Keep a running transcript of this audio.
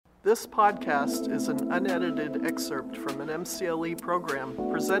This podcast is an unedited excerpt from an MCLE program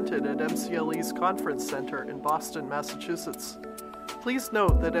presented at MCLE's Conference Center in Boston, Massachusetts. Please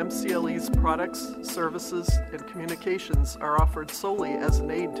note that MCLE's products, services, and communications are offered solely as an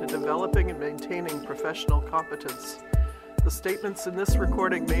aid to developing and maintaining professional competence. The statements in this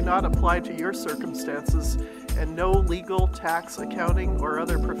recording may not apply to your circumstances, and no legal, tax, accounting, or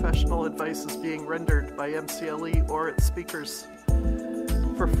other professional advice is being rendered by MCLE or its speakers.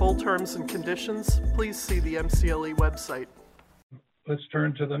 For full terms and conditions, please see the MCLE website. Let's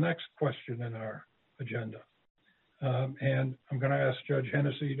turn to the next question in our agenda. And I'm going to ask Judge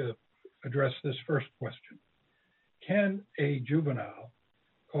Hennessy to address this first question. Can a juvenile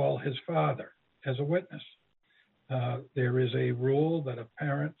call his father as a witness? There is a rule that a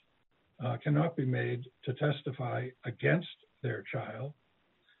parent cannot be made to testify against their child,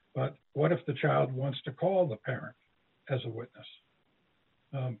 but what if the child wants to call the parent as a witness?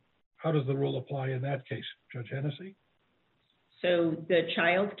 How does the rule apply in that case, Judge Hennessy? So the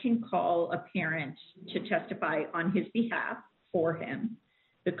child can call a parent to testify on his behalf for him.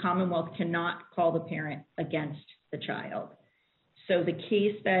 The Commonwealth cannot call the parent against the child. So the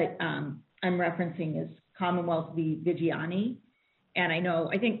case that I'm referencing is Commonwealth v. Vigiani. And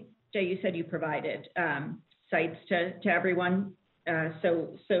I think, Jay, you said you provided cites to everyone.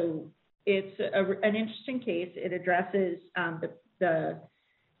 So it's an interesting case. It addresses the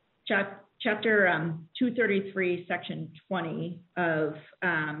Chapter 233, Section 20 of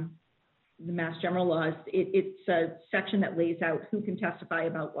the Mass General Laws. It's a section that lays out who can testify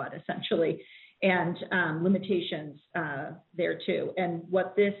about what, essentially, and limitations there too. And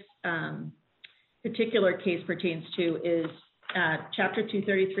what this particular case pertains to is Chapter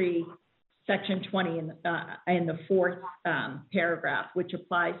 233, Section 20 in the fourth paragraph, which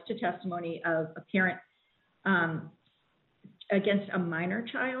applies to testimony of a parent against a minor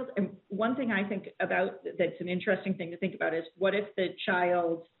child. And one thing I think about that's an interesting thing to think about is what if the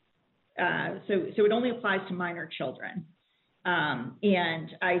child, so it only applies to minor children. And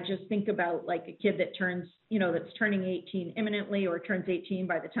I just think about like a kid that turns, that's turning 18 imminently or turns 18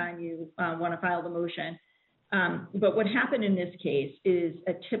 by the time you want to file the motion. But what happened in this case is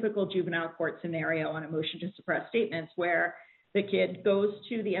a typical juvenile court scenario on a motion to suppress statements where the kid goes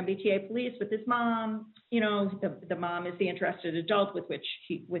to the MBTA police with his mom. The mom is the interested adult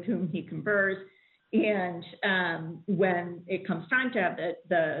with whom he converse. And when it comes time to have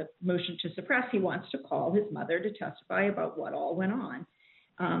the motion to suppress, he wants to call his mother to testify about what all went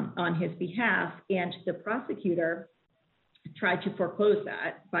on his behalf. And the prosecutor tried to foreclose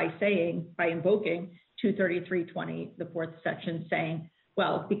that by invoking 233.20, the fourth section, saying,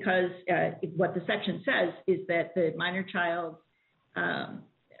 well, because what the section says is that the minor child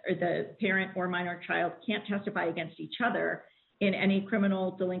or the parent or minor child can't testify against each other in any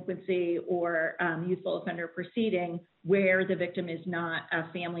criminal delinquency or youthful offender proceeding where the victim is not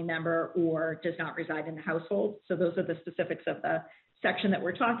a family member or does not reside in the household. So those are the specifics of the section that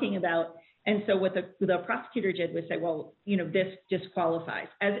we're talking about. And so what the prosecutor did was say, well, this disqualifies.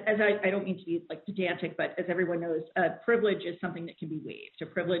 As I don't mean to be like pedantic, but as everyone knows, a privilege is something that can be waived. A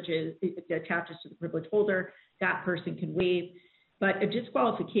privilege it attaches to the privilege holder. That person can waive. But a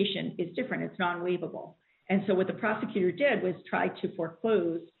disqualification is different. It's non-waivable. And so what the prosecutor did was try to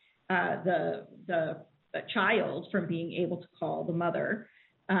foreclose the child from being able to call the mother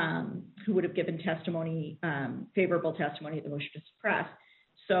who would have given testimony, favorable testimony at the motion to suppress.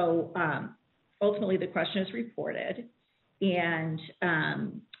 So ultimately, the question is reported, and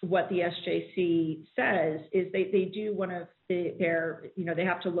what the SJC says is they do one of they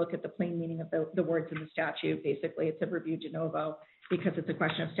have to look at the plain meaning of the words in the statute. Basically, it's a review de novo because it's a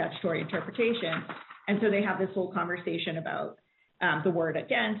question of statutory interpretation, and so they have this whole conversation about the word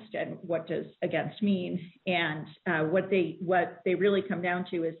against and what does against mean, and what they really come down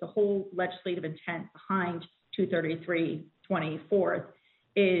to is the whole legislative intent behind 233.24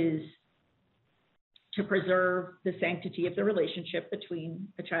 is to preserve the sanctity of the relationship between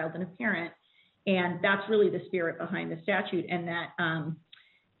a child and a parent. And that's really the spirit behind the statute. And that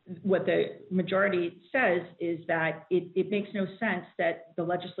what the majority says is that it makes no sense that the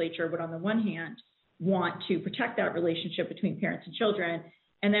legislature would, on the one hand, want to protect that relationship between parents and children,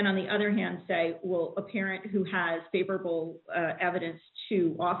 and then on the other hand say, well, a parent who has favorable evidence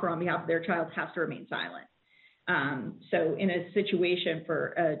to offer on behalf of their child has to remain silent. So in a situation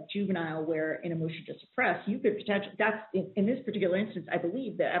for a juvenile where in a motion to suppress, you could potentially, in this particular instance, I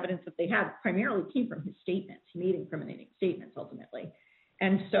believe the evidence that they had primarily came from his statements. He made incriminating statements ultimately.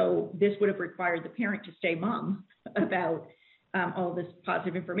 And so this would have required the parent to stay mum about all this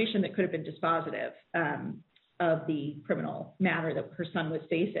positive information that could have been dispositive of the criminal matter that her son was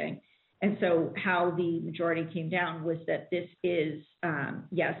facing. And so how the majority came down was that this is,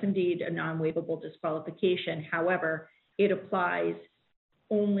 yes, indeed, a non-waivable disqualification. However, it applies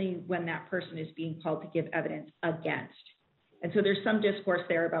only when that person is being called to give evidence against. And so there's some discourse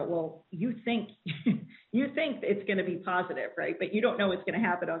there about, well, you think it's going to be positive, right? But you don't know what's going to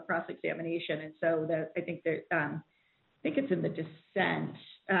happen on cross-examination. And so I think it's in the dissent.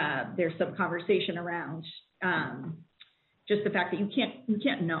 There's some conversation around just the fact that you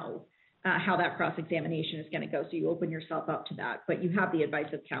can't know how that cross-examination is going to go. So you open yourself up to that, but you have the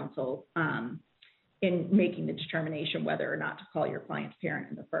advice of counsel in making the determination whether or not to call your client's parent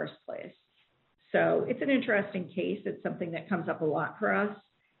in the first place. So it's an interesting case. It's something that comes up a lot for us.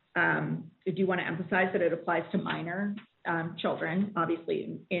 I do want to emphasize that it applies to minor children.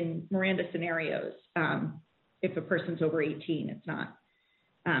 Obviously, in Miranda scenarios, if a person's over 18, it's not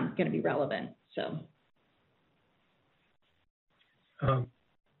going to be relevant. So,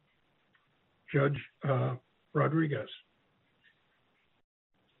 Judge Rodriguez,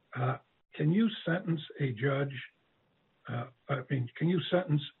 can you sentence a judge? Can you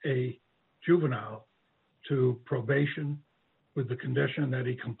sentence a juvenile to probation with the condition that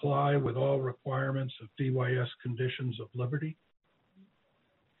he comply with all requirements of DYS conditions of liberty?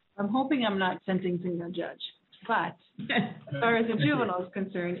 I'm hoping I'm not sentencing a judge, but as far as a juvenile is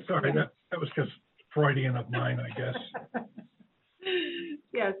concerned. Sorry, that was just Freudian of mine, I guess.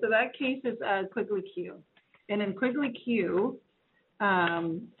 Yeah, so that case is Quigley Q. And in Quigley Q,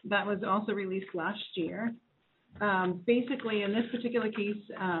 that was also released last year. Basically, in this particular case,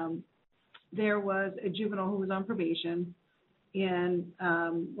 there was a juvenile who was on probation and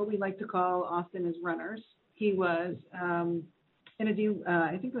what we like to call often as runners. He was in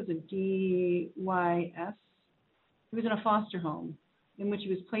I think it was a DYS. He was in a foster home in which he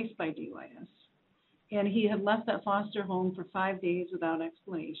was placed by DYS. And he had left that foster home for 5 days without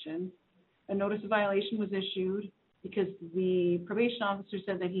explanation. A notice of violation was issued because the probation officer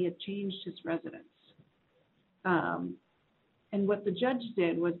said that he had changed his residence. And what the judge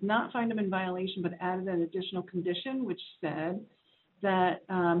did was not find him in violation, but added an additional condition, which said that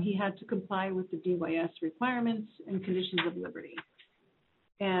he had to comply with the DYS requirements and conditions of liberty.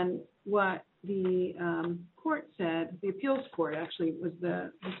 And what the court said, the appeals court actually was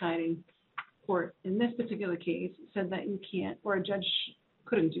the deciding court in this particular case, said that you can't, or a judge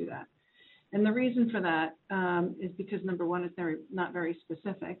couldn't do that. And the reason for that is because, number one, it's not very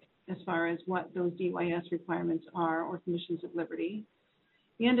specific as far as what those DYS requirements are or conditions of liberty.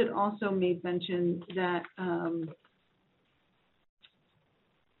 And it also made mention that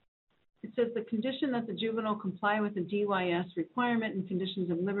it says the condition that the juvenile comply with the DYS requirement and conditions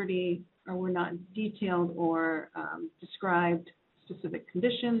of liberty were not detailed or described specific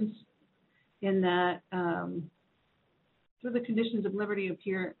conditions, in that though the conditions of liberty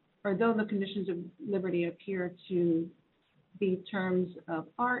appear to be terms of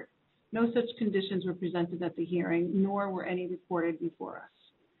art, no such conditions were presented at the hearing, nor were any reported before us.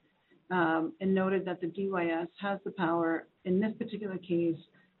 And noted that the DYS has the power, in this particular case,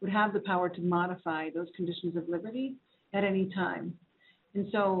 would have the power to modify those conditions of liberty at any time. And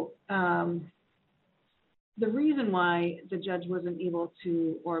so the reason why the judge wasn't able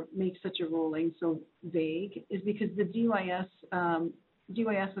to or make such a ruling so vague is because the DYS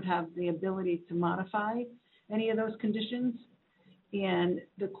would have the ability to modify any of those conditions, and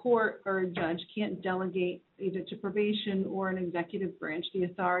the court or judge can't delegate either to probation or an executive branch the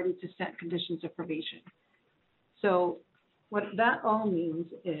authority to set conditions of probation. So what that all means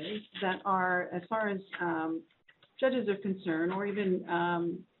is that as far as judges are concerned, or even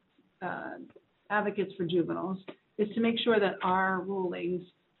advocates for juveniles, is to make sure that our rulings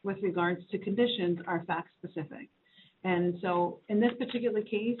with regards to conditions are fact specific. And so in this particular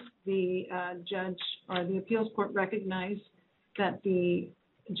case, the judge or the appeals court recognized that the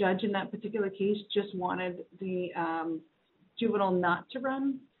judge in that particular case just wanted the juvenile not to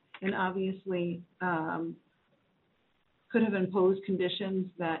run, and obviously could have imposed conditions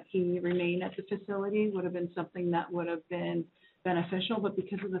that he remain at the facility, would have been something that would have been beneficial, but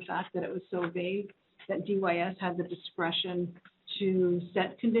because of the fact that it was so vague, that DYS had the discretion to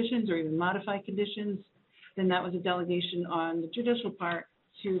set conditions or even modify conditions, then that was a delegation on the judicial part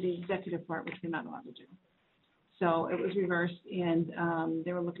to the executive part, which they're not allowed to do. So it was reversed, and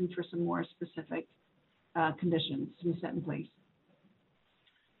they were looking for some more specific conditions to be set in place.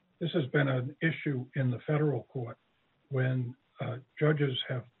 This has been an issue in the federal court when judges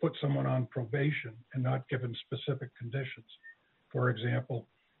have put someone on probation and not given specific conditions. For example,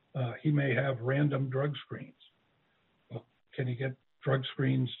 he may have random drug screens. Well, can he get drug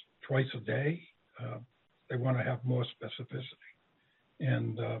screens twice a day? they want to have more specificity.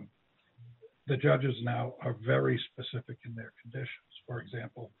 And the judges now are very specific in their conditions. For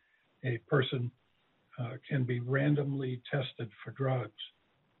example, a person can be randomly tested for drugs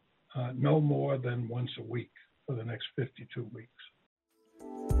no more than once a week for the next 52 weeks.